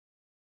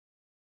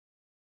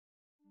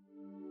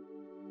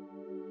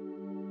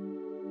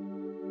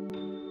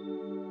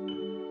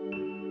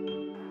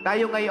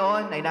Tayo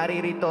ngayon ay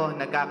naririto,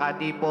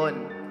 nagkakatipon.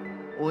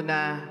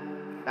 Una,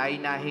 tayo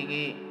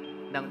nahingi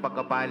ng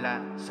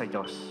pagpapala sa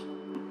Diyos.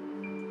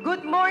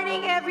 Good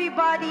morning,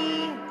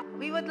 everybody.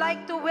 We would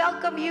like to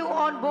welcome you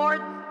on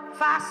board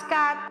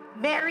FastCat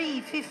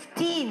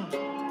M15.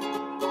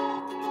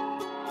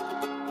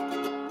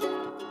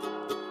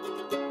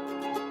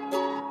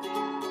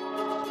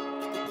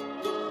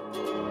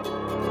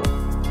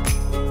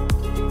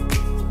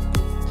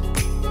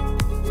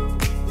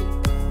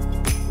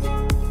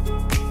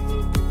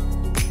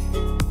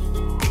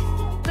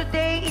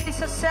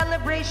 A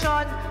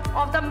celebration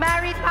of the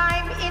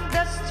maritime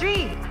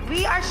industry.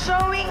 We are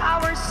showing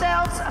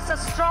ourselves as a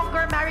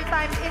stronger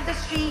maritime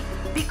industry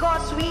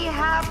because we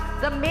have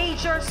the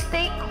major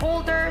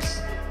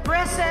stakeholders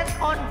present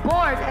on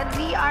board, and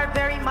we are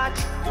very much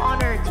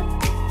honored.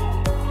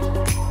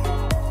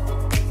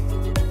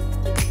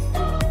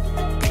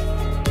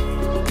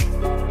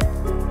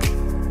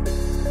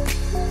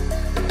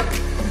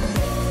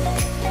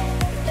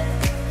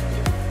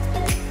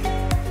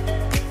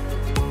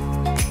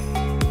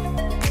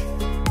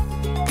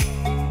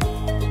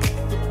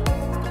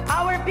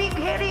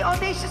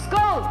 Audacious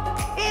goal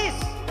is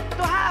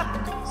to have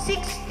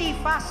 60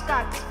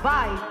 FastCats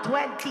by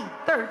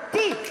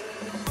 2030.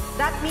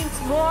 That means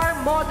more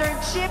modern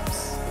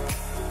ships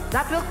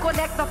that will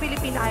connect the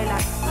Philippine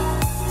Islands.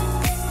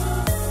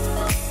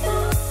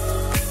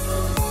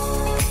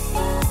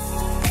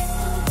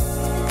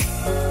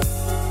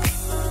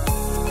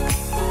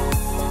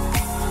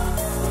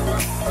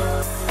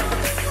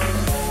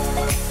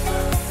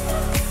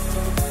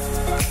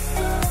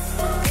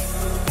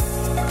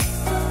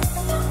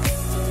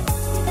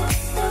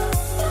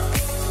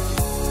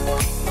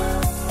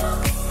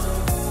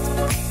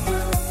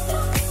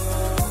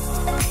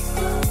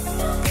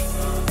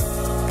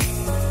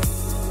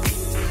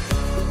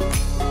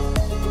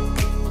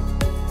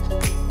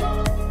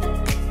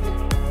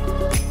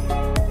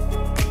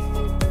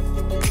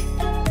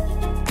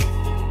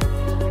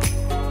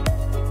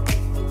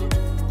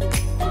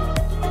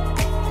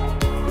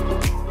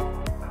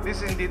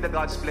 This is indeed the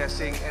God's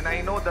blessing, and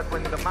I know that when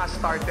the Mass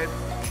started,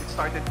 it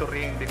started to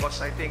ring because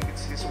I think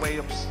it's His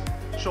way of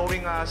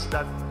showing us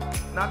that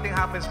nothing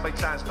happens by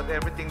chance, but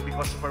everything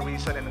because of a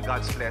reason and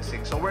God's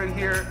blessing. So we're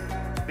here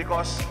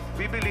because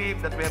we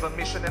believe that we have a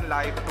mission in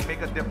life to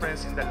make a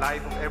difference in the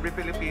life of every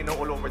Filipino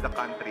all over the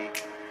country.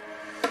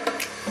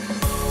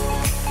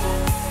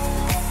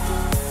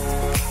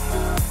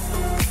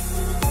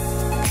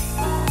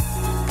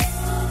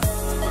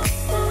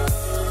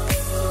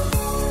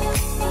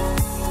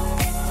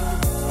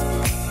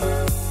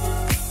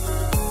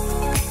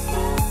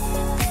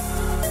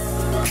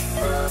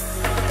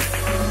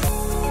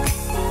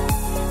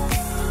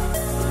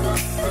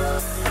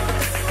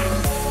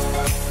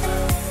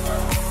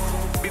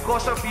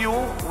 Because of you,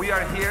 we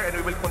are here and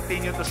we will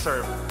continue to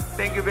serve.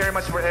 Thank you very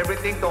much for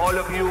everything. To all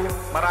of you,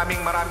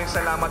 maraming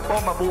salamat po.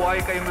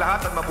 Mabuhay kayong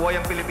lahat at mabuhay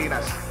ang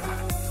Pilipinas.